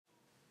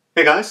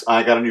Hey guys,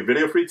 I got a new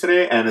video for you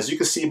today, and as you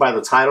can see by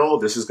the title,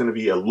 this is going to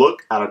be a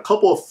look at a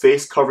couple of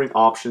face covering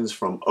options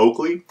from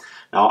Oakley.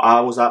 Now, I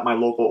was at my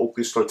local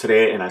Oakley store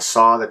today and I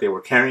saw that they were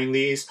carrying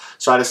these,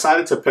 so I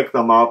decided to pick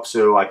them up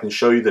so I can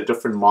show you the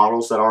different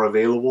models that are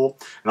available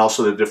and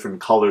also the different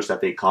colors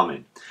that they come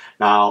in.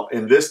 Now,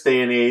 in this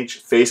day and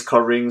age, face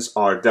coverings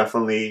are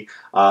definitely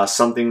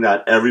something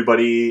that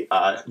everybody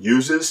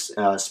uses,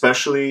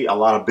 especially a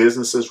lot of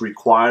businesses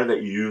require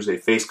that you use a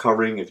face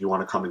covering if you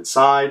want to come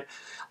inside.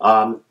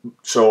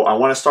 So I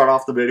want to start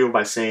off the video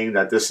by saying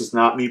that this is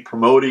not me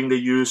promoting the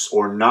use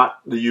or not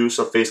the use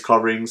of face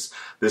coverings.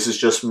 This is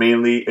just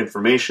mainly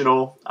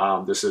informational.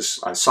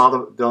 I saw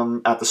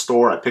them at the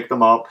store, I picked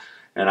them up,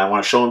 and I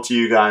want to show them to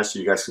you guys so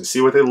you guys can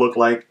see what they look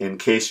like in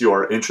case you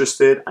are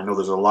interested. I know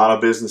there's a lot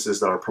of businesses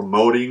that are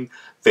promoting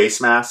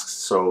face masks,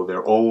 so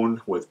their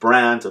own with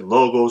brands and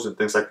logos and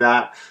things like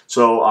that.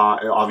 So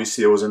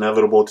obviously it was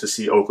inevitable to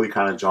see Oakley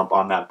kind of jump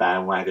on that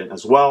bandwagon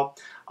as well.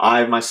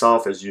 I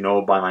myself, as you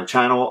know by my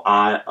channel,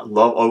 I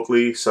love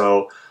Oakley,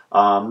 so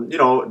you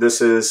know,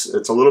 it's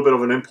a little bit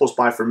of an impulse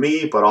buy for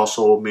me, but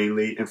also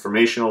mainly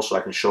informational, so I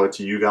can show it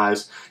to you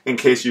guys in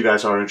case you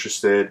guys are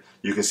interested.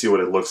 You can see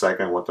what it looks like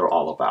and what they're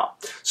all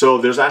about. So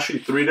there's actually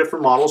 3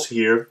 different models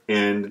here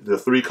in the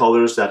 3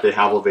 colors that they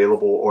have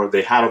available, or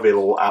they had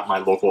available at my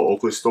local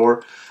Oakley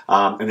store,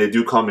 and they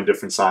do come in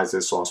different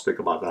sizes, so I'll speak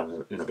about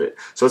that in a bit.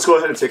 So let's go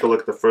ahead and take a look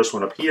at the first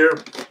one up here.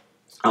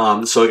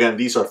 So again,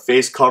 these are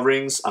face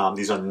coverings.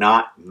 These are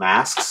not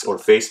masks or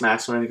face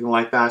masks or anything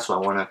like that, so I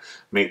want to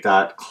make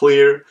that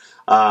clear.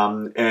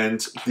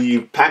 And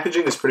the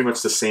packaging is pretty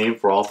much the same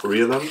for all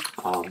 3 of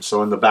them.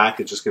 So in the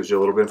back, it just gives you a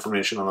little bit of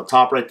information on the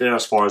top right there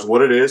as far as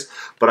what it is.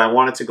 But I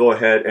wanted to go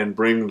ahead and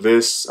bring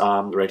this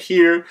right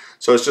here.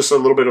 So it's just a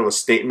little bit of a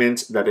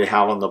statement that they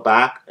have on the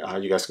back.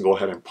 You guys can go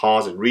ahead and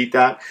pause and read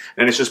that.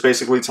 And it's just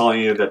basically telling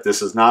you that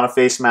this is not a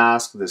face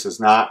mask. This is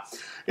not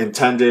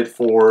intended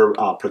for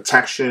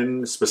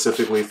protection,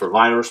 specifically for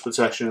virus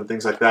protection and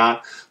things like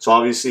that. So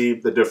obviously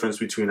the difference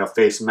between a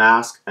face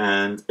mask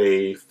and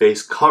a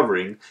face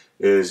covering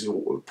is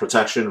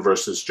protection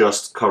versus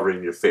just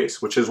covering your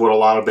face, which is what a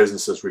lot of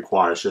businesses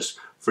require. It's just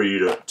for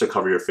you to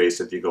cover your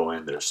face if you go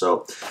in there.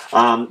 So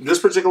this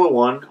particular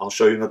one, I'll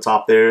show you in the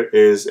top there,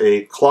 is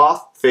a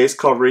cloth face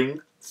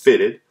covering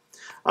fitted.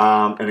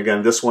 And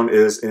again, this one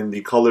is in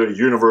the color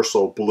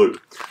Universal Blue.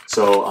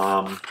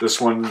 So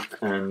this one,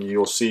 and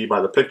you'll see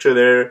by the picture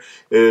there,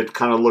 it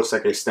kind of looks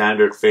like a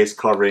standard face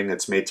covering.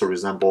 It's made to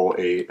resemble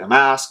a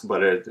mask,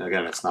 but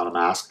again, it's not a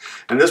mask.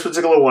 And this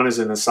particular one is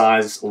in the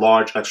size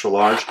large, extra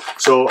large.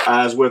 So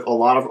as with a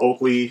lot of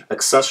Oakley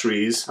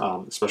accessories,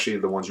 especially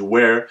the ones you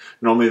wear,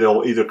 normally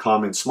they'll either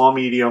come in small,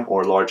 medium,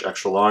 or large,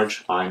 extra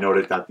large. I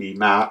noted that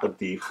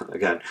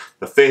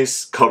the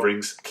face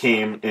coverings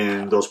came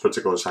in those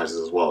particular sizes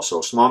as well.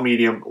 So small,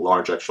 medium,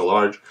 large, extra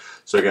large.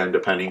 So again,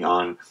 depending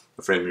on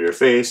the frame of your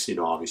face, you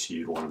know, obviously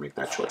you'd want to make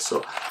that choice. So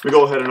let me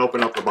go ahead and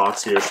open up the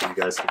box here so you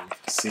guys can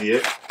see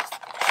it.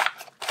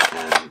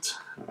 And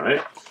all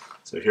right,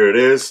 so here it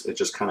is. It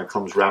just kind of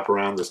comes wrapped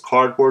around this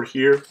cardboard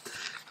here,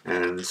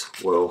 and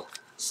we'll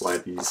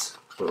slide these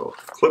little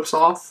clips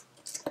off,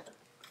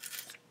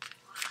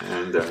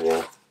 and then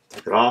we'll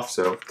take it off.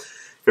 So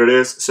here it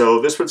is.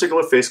 So this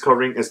particular face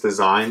covering is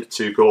designed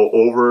to go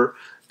over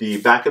the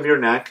back of your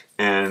neck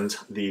and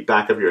the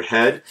back of your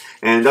head.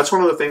 And that's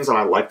one of the things that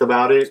I liked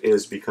about it,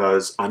 is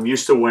because I'm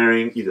used to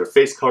wearing either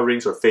face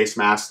coverings or face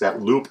masks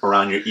that loop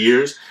around your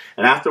ears.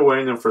 And after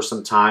wearing them for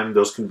some time,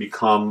 those can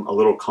become a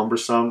little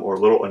cumbersome or a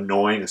little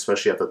annoying,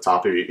 especially at the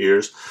top of your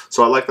ears.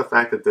 So I like the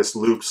fact that this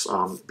loops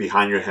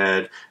behind your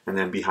head and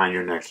then behind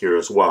your neck here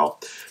as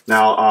well.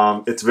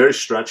 Now, it's very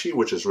stretchy,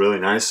 which is really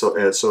nice. So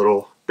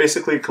it'll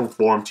basically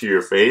conform to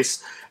your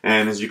face.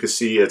 And as you can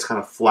see, it's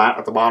kind of flat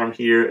at the bottom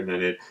here, and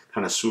then it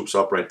kind of swoops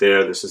up right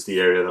there. This is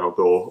the area that'll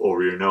go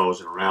over your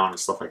nose and around and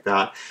stuff like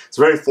that. It's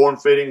very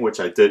form-fitting,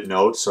 which I did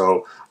note,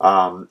 so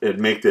it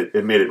made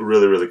it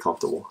really, really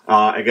comfortable.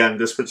 Again,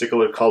 this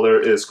particular color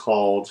is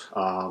called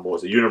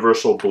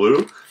Universal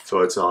Blue. So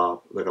it's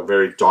like a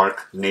very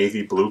dark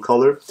navy blue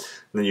color. And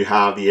then you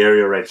have the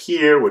area right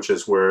here, which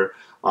is where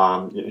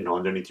you know,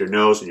 underneath your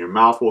nose and your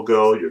mouth will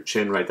go, your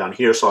chin right down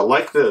here. So I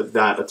like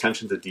that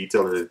attention to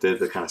detail that it did,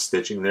 the kind of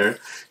stitching there.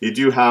 You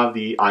do have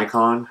the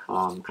icon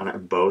kind of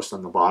embossed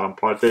on the bottom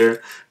part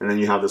there, and then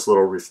you have this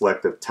little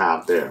reflective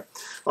tab there.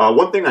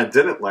 One thing I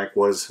didn't like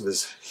was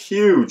this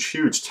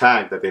huge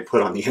tag that they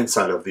put on the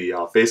inside of the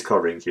face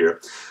covering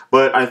here.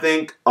 But I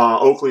think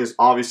Oakley is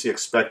obviously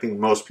expecting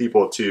most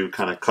people to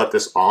kind of cut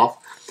this off,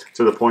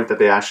 to the point that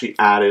they actually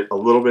added a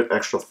little bit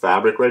extra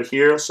fabric right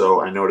here.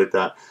 So I noted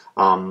that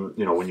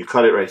you know, when you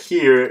cut it right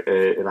here,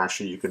 it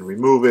actually, you can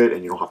remove it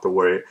and you don't have to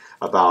worry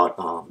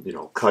about you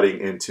know, cutting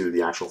into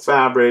the actual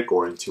fabric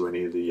or into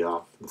any of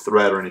the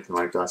thread or anything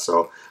like that.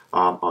 So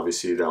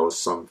obviously that was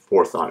some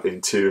forethought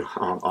into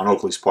on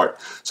Oakley's part.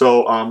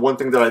 So one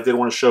thing that I did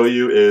want to show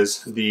you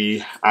is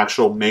the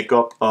actual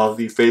makeup of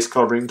the face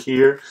covering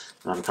here.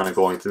 I'm kind of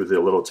going through the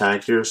little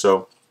tag here.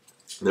 So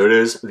there it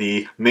is.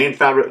 The main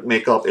fabric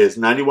makeup is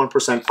 91%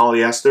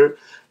 polyester,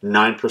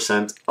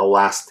 9%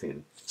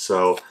 elastin.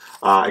 So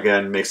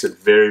again, makes it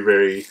very,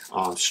 very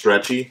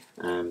stretchy.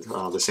 And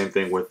the same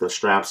thing with the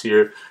straps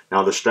here.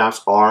 Now the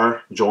straps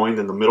are joined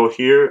in the middle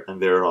here,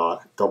 and they're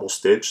double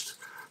stitched.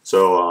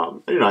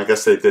 So, you know, I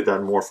guess they did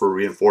that more for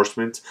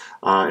reinforcement.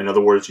 In other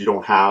words, you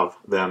don't have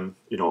them,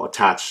 you know,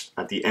 attached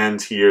at the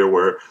end here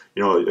where,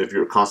 you know, if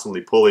you're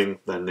constantly pulling,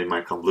 then they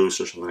might come loose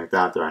or something like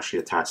that. They're actually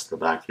attached to the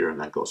back here, and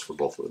that goes for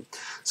both of them.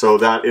 So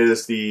that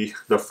is the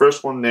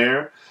first one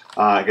there.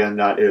 Again,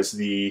 that is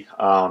the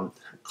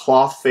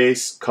cloth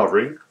face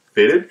covering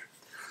fitted.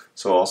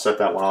 So I'll set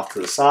that one off to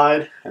the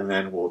side, and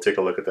then we'll take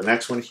a look at the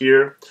next one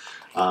here.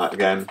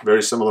 Again,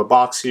 very similar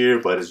box here,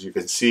 but as you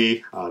can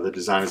see, the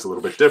design is a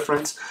little bit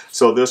different.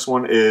 So this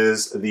one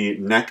is the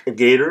neck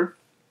gaiter,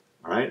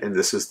 all right, and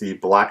this is the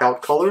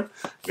blackout color.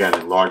 Again,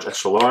 in large,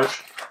 extra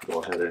large.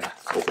 Go ahead and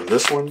open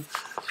this one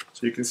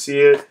so you can see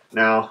it.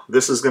 Now,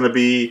 this is going to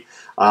be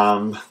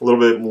a little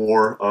bit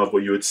more of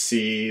what you would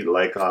see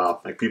like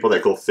people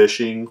that go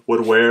fishing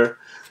would wear.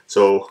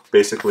 So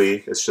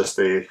basically, it's just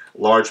a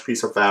large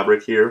piece of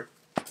fabric here,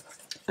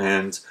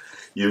 and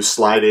you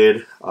slide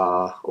it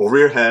over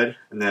your head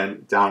and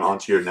then down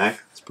onto your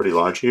neck. It's pretty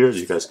large here, as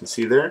you guys can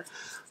see there.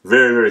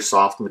 Very, very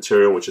soft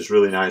material, which is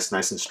really nice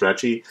and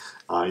stretchy.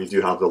 You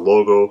do have the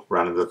logo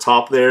right at the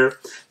top there. And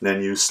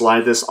then you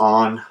slide this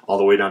on all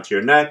the way down to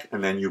your neck,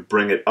 and then you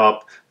bring it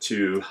up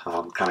to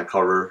kind of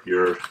cover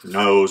your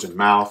nose and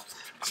mouth.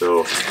 So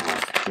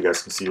you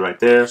guys can see right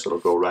there, so it'll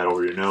go right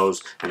over your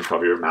nose and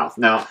cover your mouth.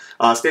 Now,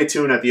 stay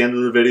tuned. At the end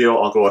of the video,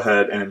 I'll go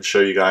ahead and show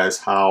you guys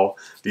how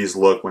these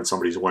look when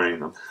somebody's wearing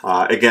them.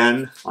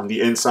 Again, on the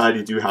inside,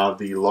 you do have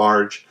the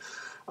large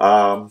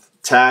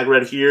tag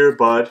right here,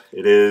 but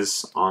it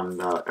is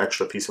on an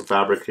extra piece of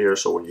fabric here,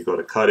 so when you go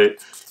to cut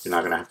it, you're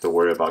not going to have to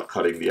worry about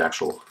cutting the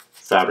actual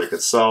fabric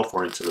itself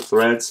or into the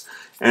threads.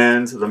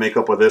 And the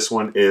makeup of this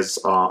one is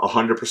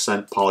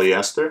 100%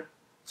 polyester.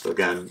 So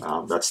again,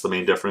 that's the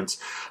main difference.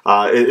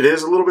 It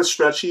is a little bit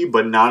stretchy,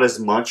 but not as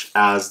much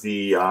as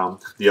the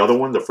other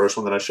one, the first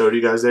one that I showed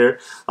you guys there,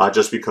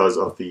 just because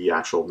of the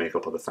actual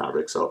makeup of the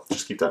fabric. So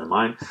just keep that in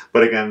mind.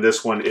 But again,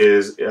 this one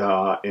is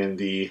in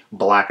the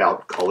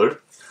blackout color.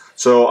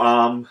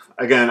 So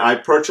again, I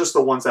purchased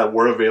the ones that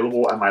were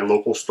available at my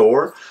local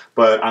store,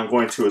 but I'm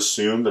going to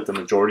assume that the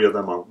majority of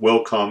them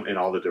will come in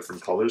all the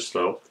different colors.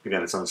 So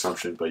again, it's an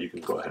assumption, but you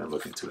can go ahead and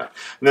look into that.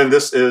 And then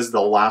this is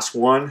the last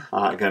one.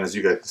 Again, as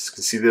you guys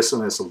can see, this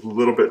one is a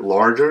little bit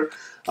larger.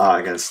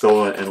 Again,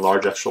 still in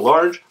large, extra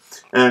large.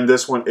 And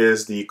this one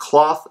is the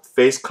cloth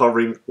face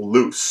covering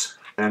loose.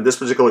 And this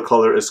particular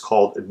color is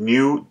called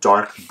New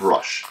Dark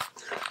Brush.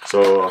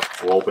 So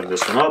we'll open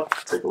this one up,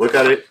 take a look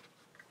at it.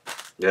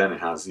 Again,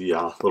 it has the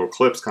little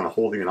clips kind of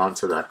holding it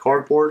onto that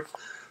cardboard.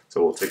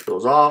 So we'll take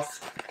those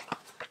off.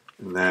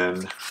 And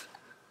then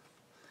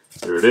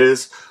there it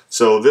is.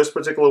 So this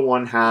particular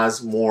one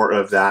has more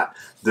of that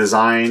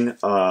design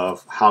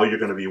of how you're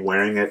going to be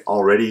wearing it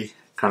already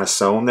kind of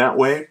sewn that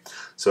way.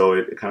 So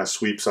it kind of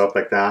sweeps up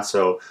like that.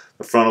 So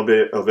the front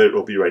of it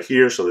will be right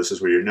here. So this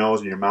is where your nose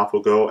and your mouth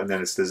will go. And then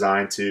it's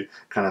designed to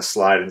kind of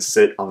slide and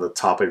sit on the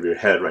top of your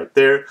head right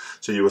there.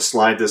 So you would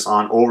slide this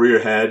on over your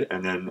head,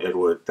 and then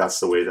that's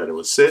the way that it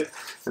would sit.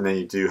 And then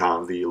you do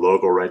have the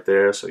logo right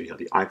there. So you have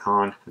the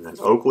icon, and then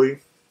Oakley,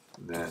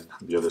 and then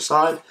the other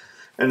side.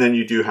 And then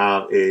you do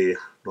have a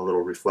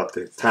little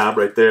reflective tab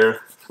right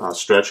there,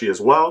 stretchy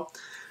as well.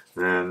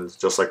 And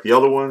just like the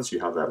other ones, you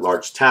have that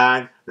large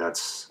tag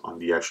that's on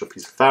the extra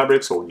piece of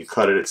fabric, so when you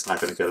cut it, it's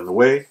not going to get in the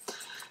way.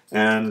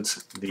 And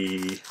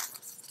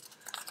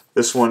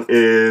this one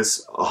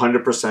is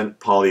 100%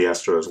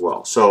 polyester as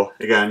well. So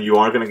again, you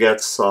are going to get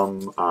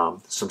some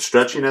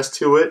stretchiness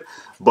to it,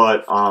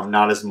 but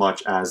not as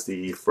much as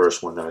the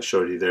first one that I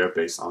showed you there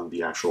based on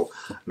the actual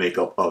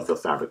makeup of the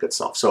fabric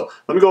itself. So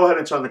let me go ahead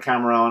and turn the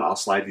camera on. I'll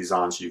slide these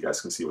on so you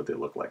guys can see what they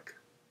look like.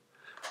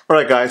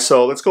 Alright guys,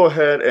 so let's go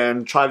ahead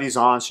and try these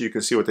on so you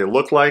can see what they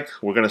look like.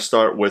 We're going to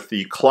start with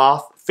the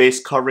cloth face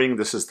covering.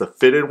 This is the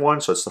fitted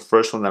one, so it's the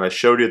first one that I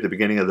showed you at the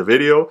beginning of the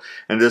video.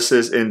 And this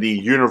is in the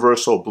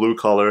universal blue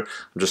color.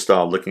 I'm just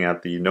looking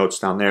at the notes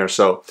down there.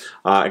 So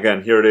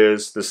again, here it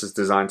is. This is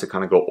designed to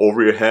kind of go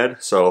over your head.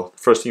 So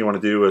the first thing you want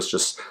to do is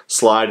just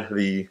slide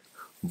the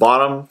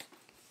bottom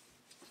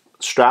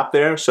strap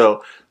there.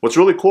 So what's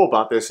really cool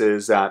about this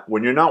is that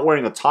when you're not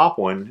wearing a top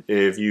one,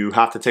 if you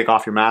have to take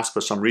off your mask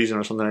for some reason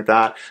or something like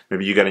that,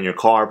 maybe you get in your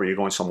car but you're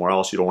going somewhere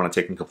else, you don't want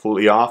to take it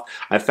completely off,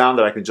 I found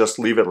that I can just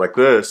leave it like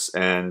this,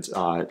 and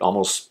it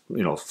almost,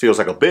 you know, feels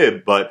like a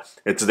bib, but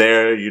it's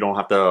there. You don't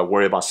have to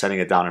worry about setting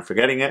it down and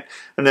forgetting it.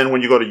 And then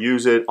when you go to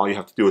use it, all you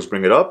have to do is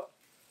bring it up,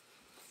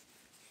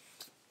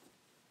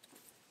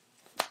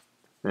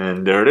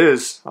 and there it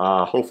is.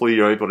 Hopefully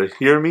you're able to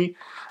hear me.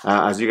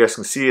 As you guys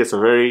can see, it's a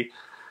very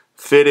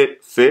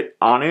fitted fit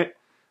on it,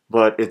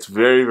 but it's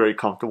very, very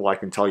comfortable, I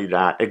can tell you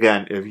that.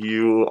 Again, if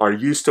you are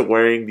used to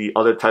wearing the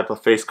other type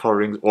of face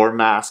coverings or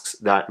masks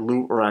that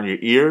loop around your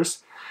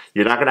ears,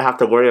 you're not going to have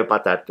to worry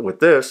about that with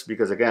this,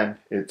 because again,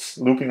 it's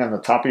looping on the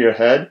top of your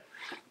head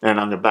and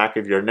on the back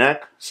of your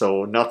neck,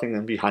 so nothing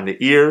in behind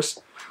the ears.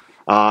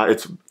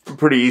 It's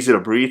pretty easy to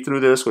breathe through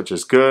this, which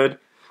is good.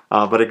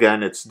 But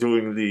again, it's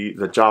doing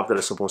the job that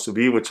it's supposed to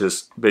be, which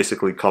is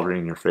basically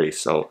covering your face.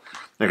 So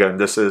again,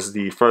 this is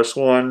the first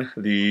one,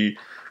 the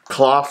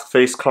cloth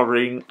face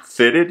covering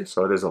fitted.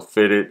 So it is a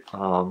fitted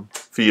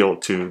feel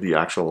to the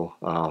actual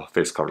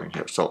face covering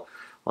here. So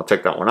I'll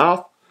take that one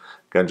off.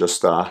 Again,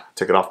 just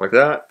take it off like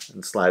that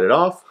and slide it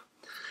off.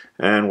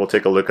 And we'll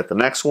take a look at the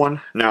next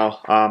one.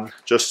 Now,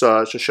 just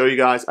to show you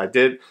guys, I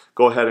did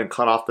go ahead and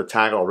cut off the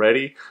tag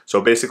already. So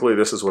basically,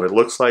 this is what it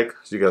looks like.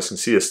 As you guys can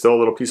see, it's still a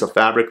little piece of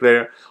fabric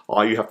there.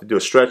 All you have to do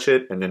is stretch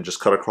it and then just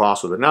cut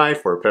across with a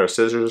knife or a pair of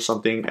scissors or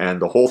something,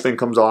 and the whole thing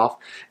comes off,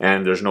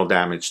 and there's no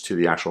damage to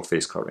the actual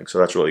face covering. So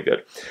that's really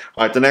good.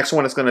 All right, the next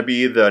one is going to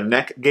be the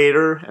neck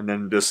gaiter, and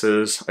then this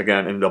is,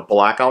 again, in the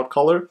blackout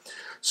color.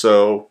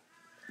 So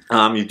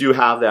you do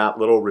have that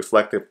little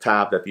reflective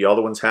tab that the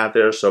other ones had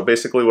there. So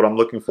basically what I'm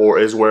looking for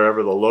is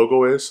wherever the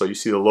logo is. So you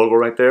see the logo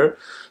right there.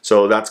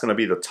 So that's going to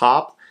be the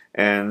top.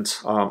 And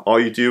all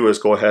you do is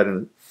go ahead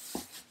and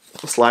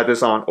slide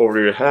this on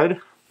over your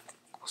head.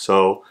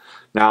 So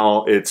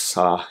now it's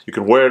you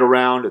can wear it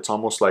around. It's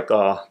almost like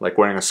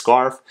wearing a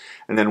scarf.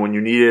 And then when you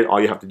need it, all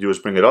you have to do is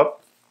bring it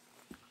up.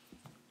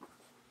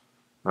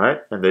 All right,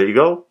 and there you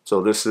go.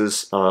 So this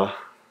is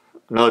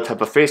another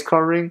type of face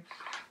covering.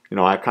 You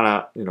know, I kind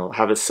of, you know,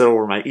 have it sit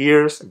over my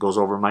ears. It goes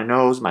over my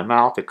nose, my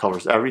mouth. It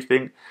covers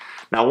everything.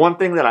 Now, one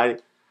thing that I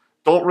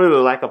don't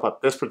really like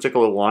about this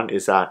particular one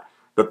is that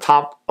the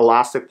top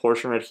elastic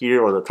portion right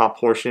here, or the top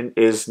portion,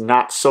 is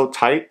not so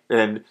tight.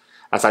 And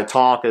as I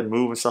talk and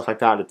move and stuff like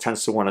that, it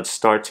tends to want to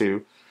start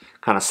to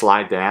kind of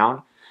slide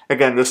down.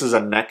 Again, this is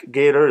a neck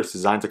gaiter. It's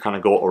designed to kind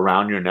of go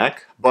around your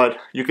neck, but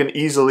you can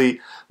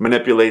easily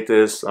manipulate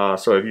this.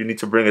 So if you need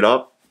to bring it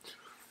up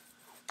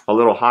a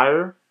little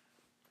higher,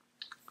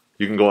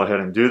 you can go ahead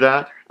and do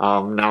that.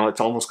 Now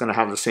it's almost going to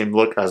have the same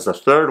look as the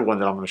third one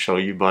that I'm going to show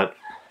you, but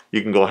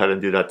you can go ahead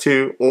and do that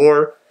too.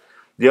 Or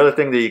the other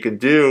thing that you can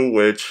do,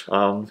 which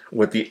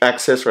with the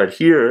excess right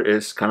here,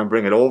 is kind of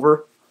bring it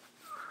over.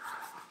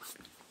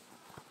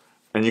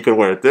 And you can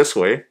wear it this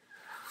way.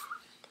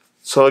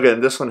 So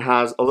again, this one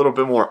has a little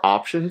bit more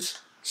options.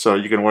 So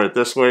you can wear it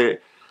this way.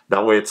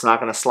 That way it's not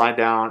going to slide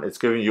down. It's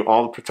giving you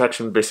all the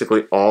protection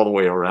basically all the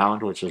way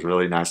around, which is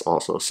really nice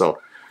also.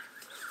 So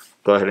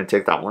go ahead and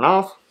take that one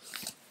off.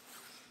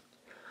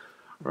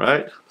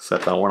 Right,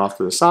 set that one off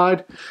to the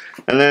side,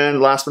 and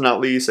then last but not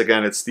least,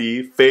 again, it's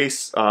the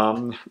face,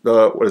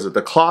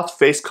 the cloth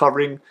face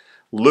covering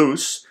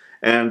loose,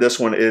 and this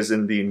one is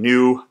in the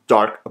new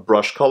dark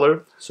brush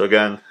color. So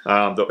again,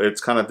 it's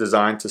kind of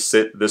designed to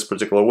sit this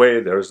particular way.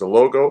 There's the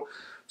logo,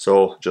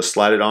 so just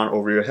slide it on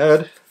over your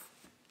head.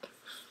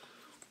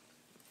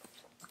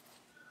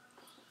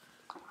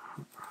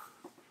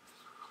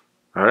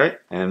 All right,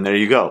 and there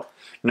you go.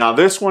 Now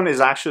this one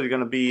is actually going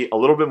to be a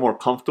little bit more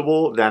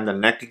comfortable than the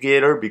neck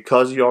gaiter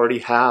because you already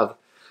have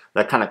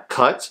that kind of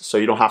cut, so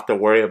you don't have to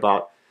worry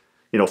about,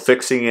 you know,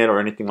 fixing it or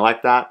anything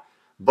like that.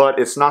 But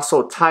it's not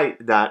so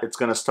tight that it's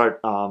going to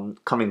start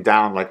coming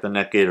down like the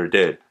neck gaiter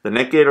did. The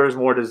neck gaiter is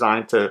more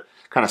designed to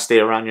kind of stay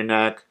around your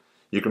neck.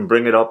 You can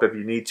bring it up if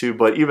you need to,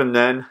 but even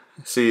then,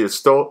 see, it's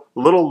still a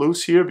little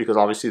loose here because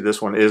obviously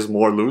this one is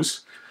more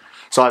loose.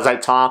 So as I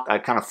talk, I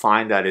kind of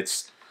find that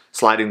it's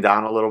sliding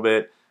down a little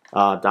bit.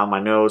 Down my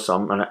nose, so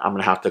I'm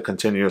gonna have to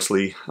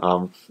continuously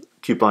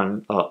keep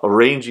on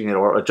arranging it,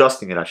 or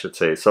adjusting it, I should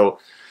say. So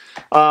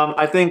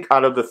I think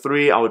out of the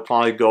three, I would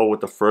probably go with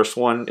the first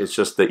one. It's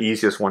just the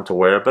easiest one to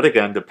wear, but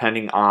again,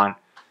 depending on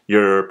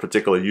your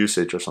particular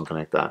usage or something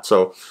like that.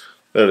 So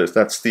there it is.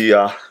 That's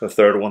the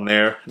third one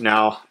there.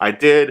 Now I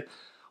did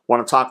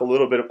want to talk a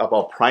little bit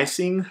about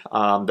pricing.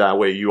 That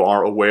way you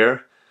are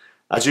aware.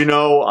 As you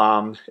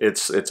know,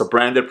 it's a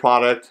branded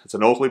product. It's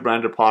an Oakley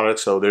branded product,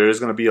 so there is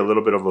going to be a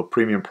little bit of a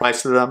premium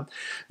price to them.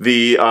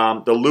 The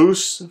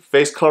loose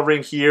face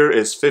covering here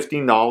is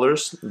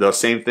 $15. The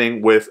same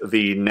thing with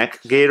the neck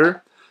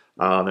gaiter.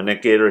 The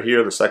neck gaiter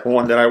here, the second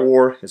one that I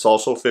wore, is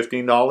also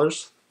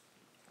 $15.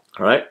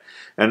 All right,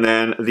 and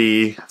then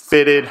the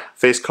fitted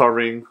face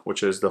covering,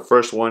 which is the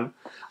first one,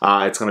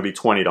 it's going to be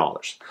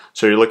 $20.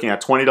 So you're looking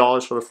at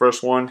 $20 for the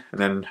first one,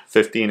 and then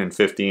 $15 and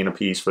 $15 a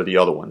piece for the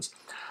other ones.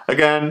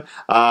 Again,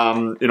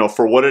 you know,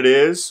 for what it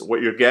is,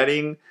 what you're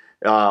getting,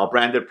 a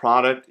branded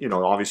product, you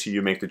know, obviously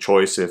you make the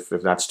choice if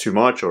that's too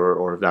much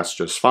or if that's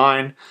just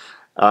fine.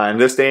 In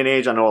this day and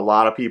age, I know a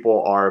lot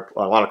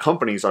of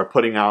companies are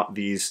putting out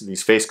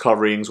these face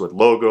coverings with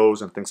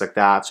logos and things like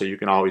that, so you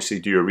can obviously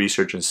do your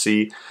research and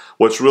see.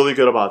 What's really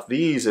good about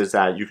these is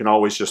that you can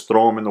always just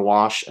throw them in the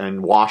wash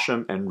and wash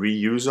them and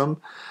reuse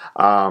them.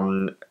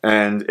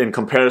 And in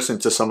comparison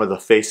to some of the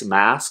face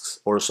masks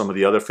or some of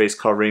the other face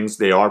coverings,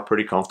 they are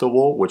pretty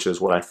comfortable, which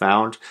is what I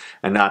found,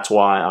 and that's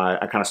why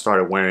I kind of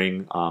started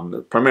wearing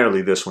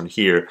primarily this one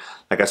here.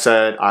 Like I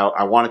said,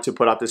 I wanted to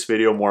put out this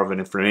video more of an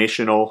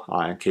informational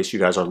in case you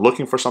guys are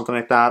looking for something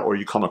like that, or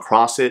you come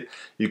across it,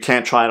 you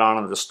can't try it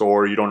on at the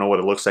store. You don't know what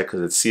it looks like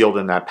because it's sealed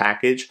in that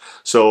package.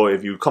 So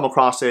if you come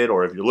across it,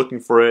 or if you're looking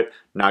for it,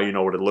 now you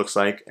know what it looks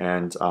like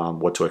and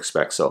what to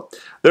expect. So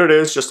there it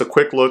is, just a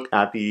quick look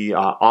at the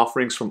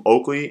offerings from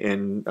Oakley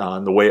in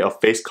the way of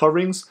face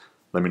coverings.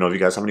 Let me know if you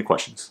guys have any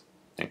questions.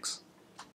 Thanks.